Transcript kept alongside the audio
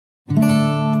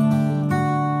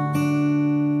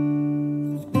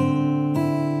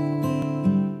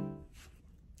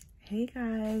Hey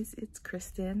guys, it's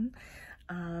Kristen.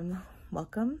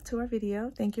 Welcome to our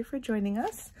video. Thank you for joining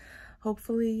us.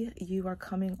 Hopefully you are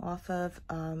coming off of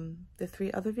the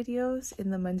 3 other videos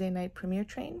in the Monday night premiere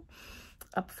train.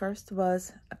 Up first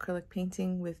was acrylic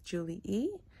painting with Julie E,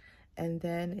 and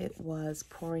then it was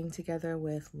pouring together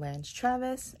with Lance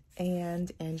Travis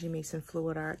and Angie Mason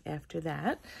Fluid Art after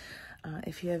that.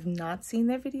 If you have not seen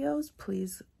their videos,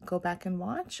 please go back and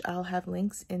watch. I'll have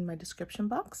links in my description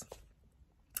box.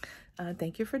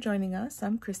 Thank you for joining us.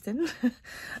 I'm Kristen,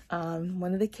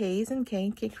 one of the K's in K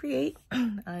and K Create.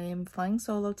 I am flying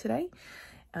solo today.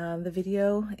 The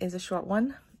video is a short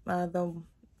one. The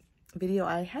video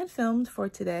I had filmed for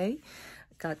today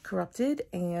got corrupted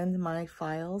and my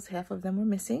files, half of them were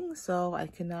missing, so I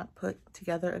could not put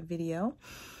together a video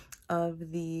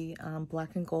of the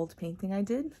black and gold painting I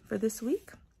did for this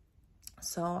week.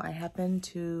 So I happened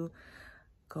to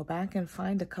go back and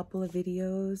find a couple of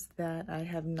videos that I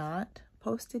have not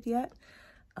posted yet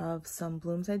of some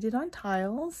blooms I did on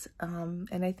tiles.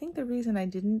 And I think the reason I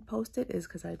didn't post it is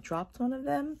because I dropped one of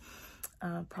them.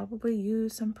 Probably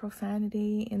used some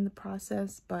profanity in the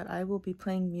process, but I will be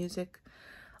playing music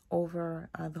over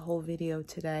the whole video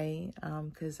today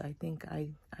because I think I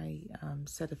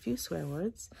said a few swear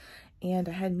words and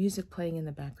I had music playing in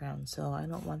the background, so I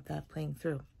don't want that playing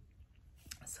through.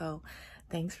 So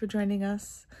thanks for joining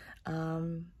us,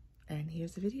 and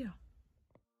here's the video.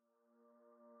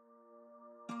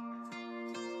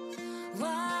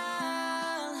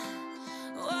 Wow,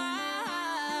 wow.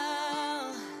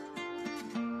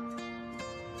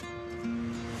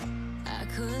 I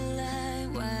could lie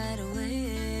wide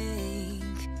awake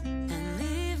and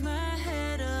leave my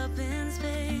head up in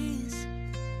space.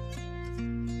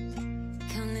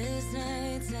 Countless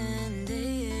nights and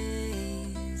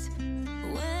days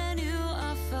when you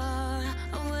are far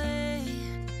away,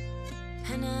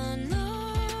 and I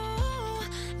know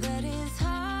that it's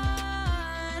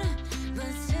hard,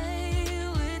 but stay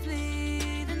with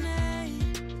me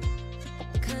tonight.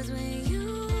 'Cause when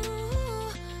you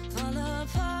fall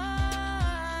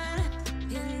apart,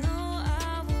 you know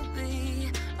I will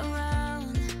be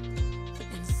around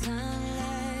in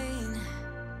sunlight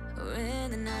or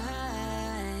in the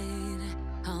night.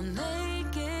 I'll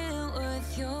make it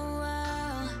worth your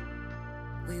while.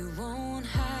 We won't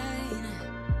hide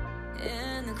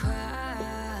in the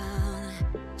crowd.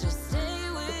 Just stay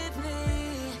with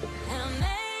me and I'll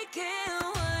make it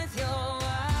worth your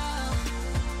while.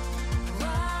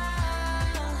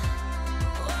 While,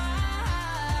 while.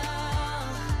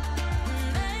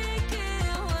 Make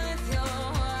it worth your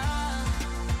while.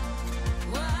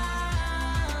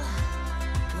 While,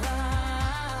 while.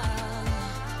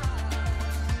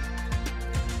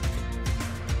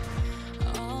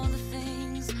 All the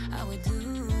things I would do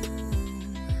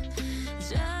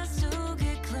just to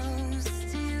get close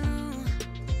to you.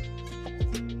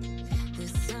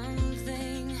 There's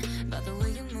something about the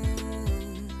way you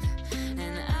move,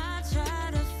 and I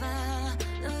try to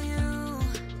follow you.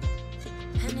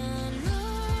 And I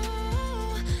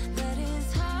know that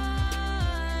it's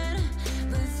hard,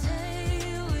 but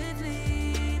stay with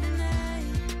me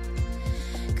tonight.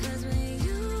 'Cause when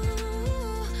you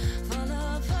fall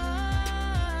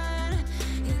apart,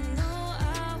 you know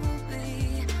I will be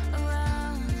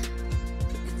around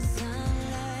in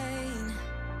sunlight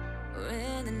or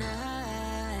in the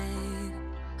night.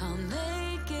 I'll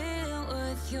make it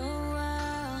worth your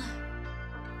while.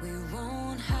 We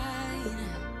won't hide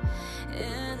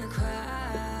in the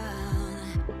crowd.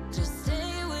 Just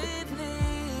stay with me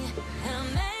and I'll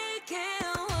make it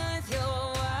worth your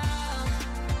while.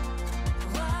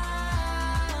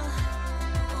 While,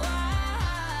 while.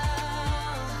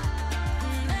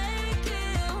 Make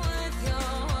it worth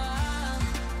your while.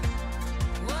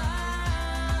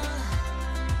 While,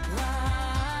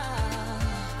 while.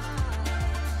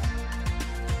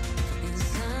 In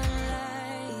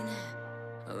sunlight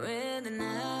or in the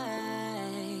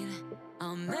night,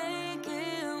 I'll make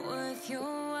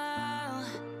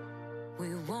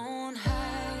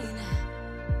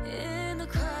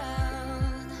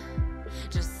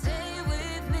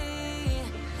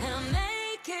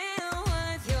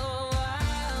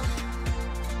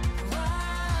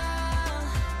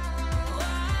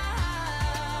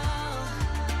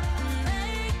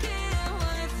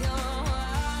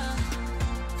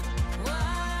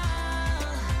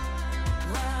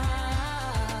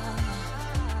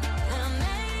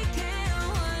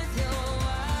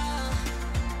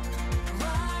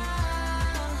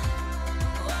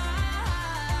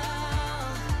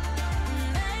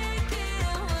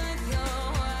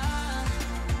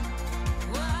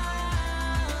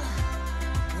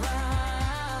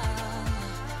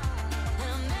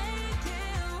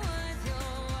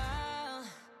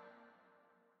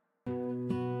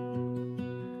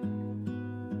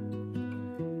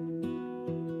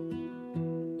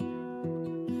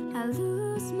I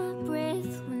lose my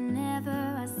breath whenever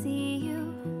I see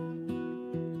you.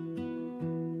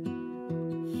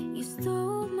 You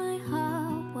stole my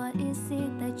heart, what is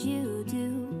it that you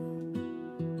do?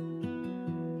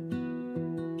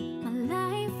 My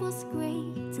life was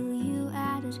great till you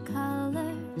added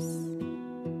colors.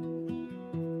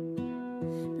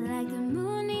 Like the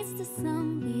moon needs the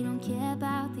sun, we don't care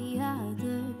about the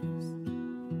others.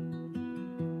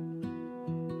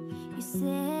 You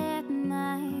set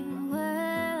my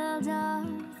world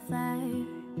on fire.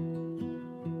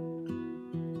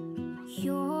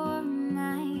 You're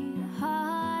my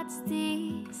heart's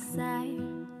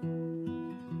desire.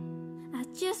 I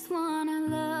just wanna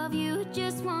love you,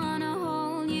 just wanna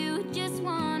hold you, just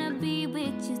wanna be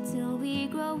with you till we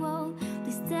grow old.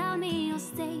 Please tell me you'll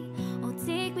stay or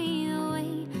take me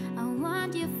away. I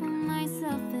want you for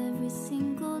myself every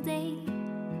single day.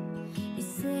 You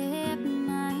set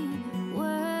my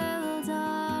world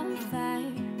on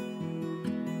fire.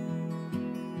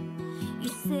 You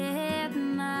set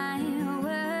my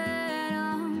world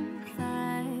on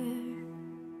fire.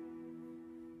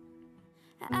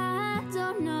 I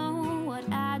don't know what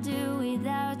I'd do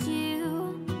without you.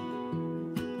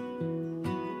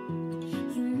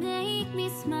 You make me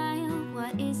smile,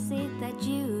 what is it that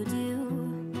you do?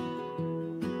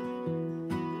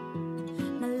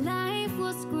 My life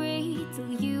was great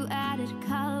till you added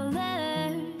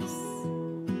colors.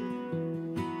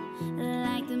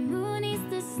 Like the moon is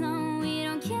the sun, we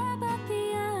don't care about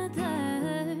the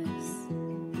others.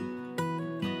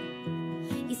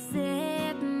 You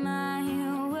set my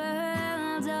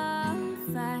world on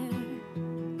fire.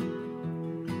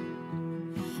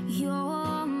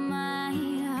 You're my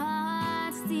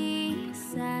heart's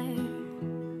desire.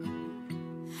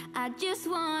 I just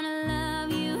wanna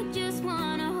love you, just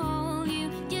wanna hold you,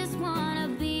 just wanna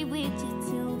be with you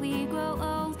till we grow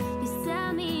old. Please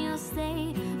tell me you'll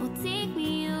stay or take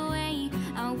me away.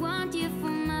 I want you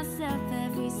for myself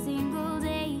every single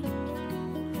day.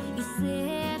 You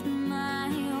set my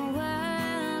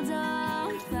world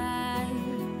on fire.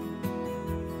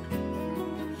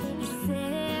 You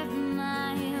set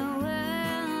my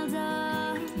world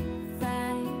on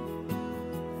fire.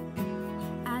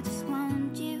 I just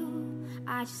want you,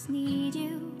 I just need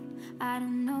you. I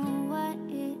don't know what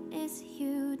it is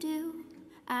you do.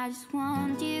 I just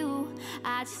want you,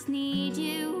 I just need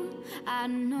you. I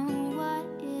don't know what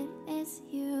it is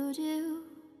you do.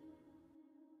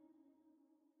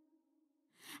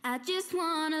 I just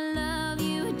wanna love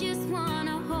you, just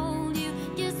wanna hold you,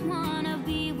 just wanna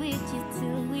be with you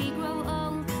till we grow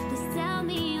old. Just tell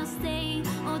me you'll stay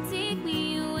or take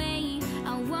me away.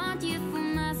 I want you for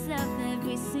myself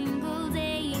every single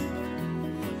day.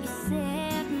 You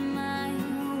set my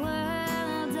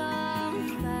world on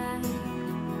fire.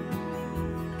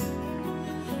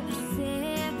 You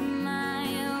set my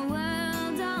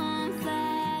world on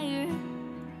fire.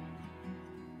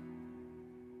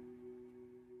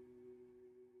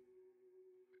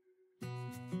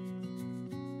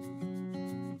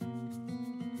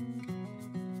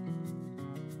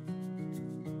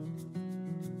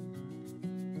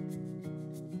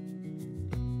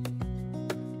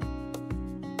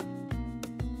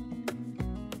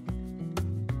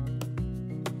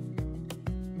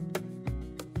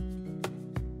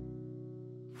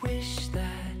 Wish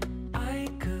that I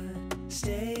could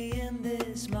stay in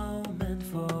this moment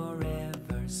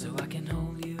forever, so I can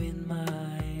hold you in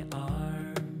my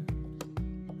arms.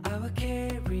 I will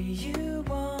carry you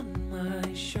on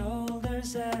my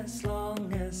shoulders as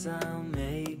long as I'm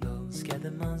able. Scare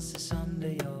the monsters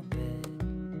under your bed.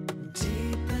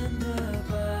 Deep and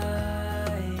abiding,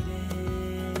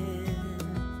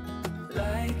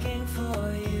 liking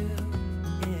for you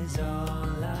is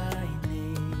all I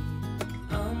need.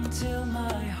 Until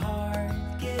my heart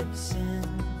gives in,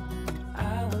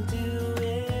 I will do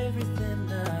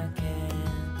everything I can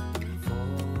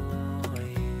for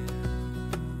you.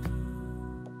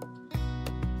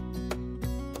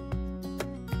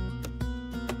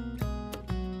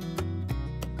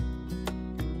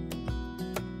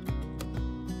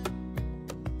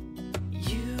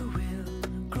 You will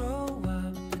grow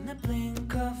up in the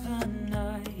blink of an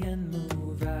eye and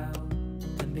move out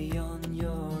and beyond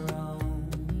your own.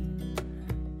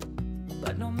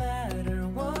 But no matter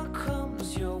what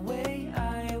comes your way,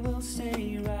 I will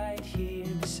stay right here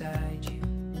beside you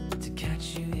to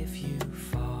catch you if you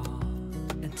fall.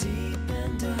 And deep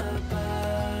and abiding,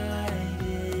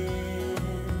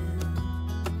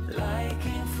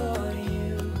 liking for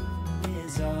you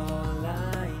is all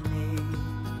I need.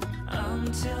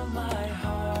 Until my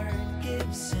heart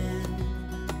gives in,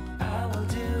 I will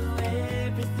do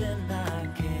everything I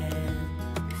can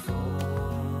for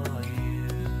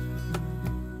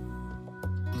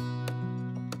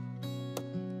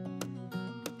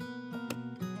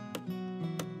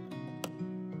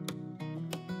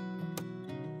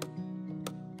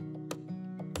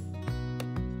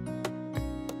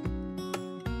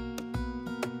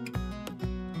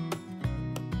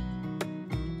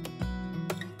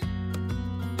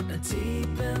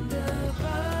and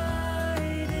abiding,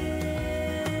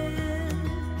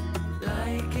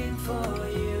 liking for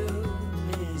you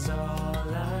is all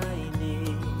I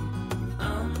need.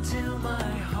 Until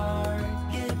my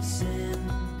heart gives in,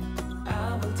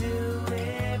 I will do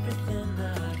everything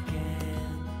I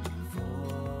can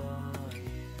for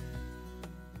you.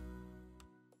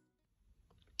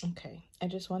 Okay, I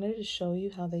just wanted to show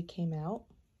you how they came out.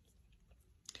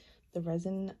 The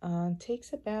resin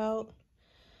takes about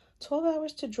 12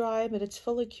 hours to dry, but it's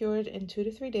fully cured in 2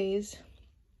 to 3 days.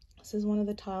 This is one of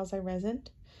the tiles I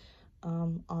resined.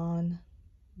 On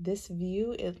this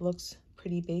view, it looks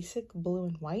pretty basic, blue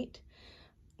and white.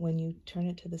 When you turn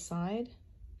it to the side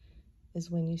is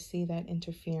when you see that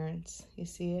interference. You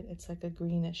see it? It's like a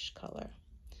greenish color.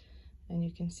 And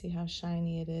you can see how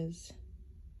shiny it is.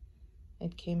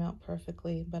 It came out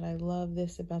perfectly, but I love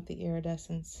this about the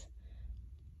iridescence,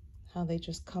 how they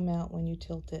just come out when you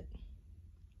tilt it.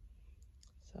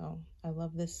 So I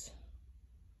love this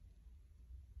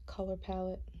color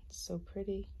palette. It's so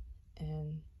pretty,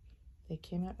 and they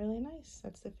came out really nice.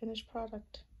 That's the finished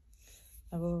product.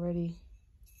 I've already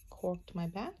corked my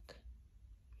back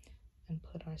and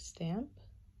put our stamp.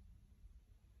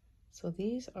 So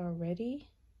these are ready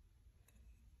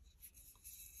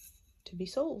to be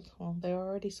sold. Well, they're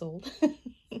already sold.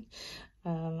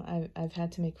 I've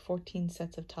had to make 14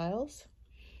 sets of tiles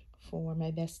for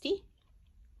my bestie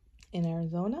in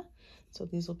Arizona, so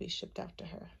these will be shipped out to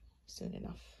her soon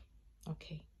enough.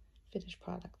 Okay, finished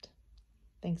product.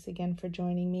 Thanks again for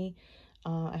joining me.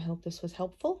 I hope this was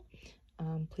helpful.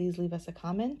 Please leave us a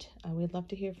comment. We'd love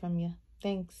to hear from you.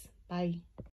 Thanks. Bye.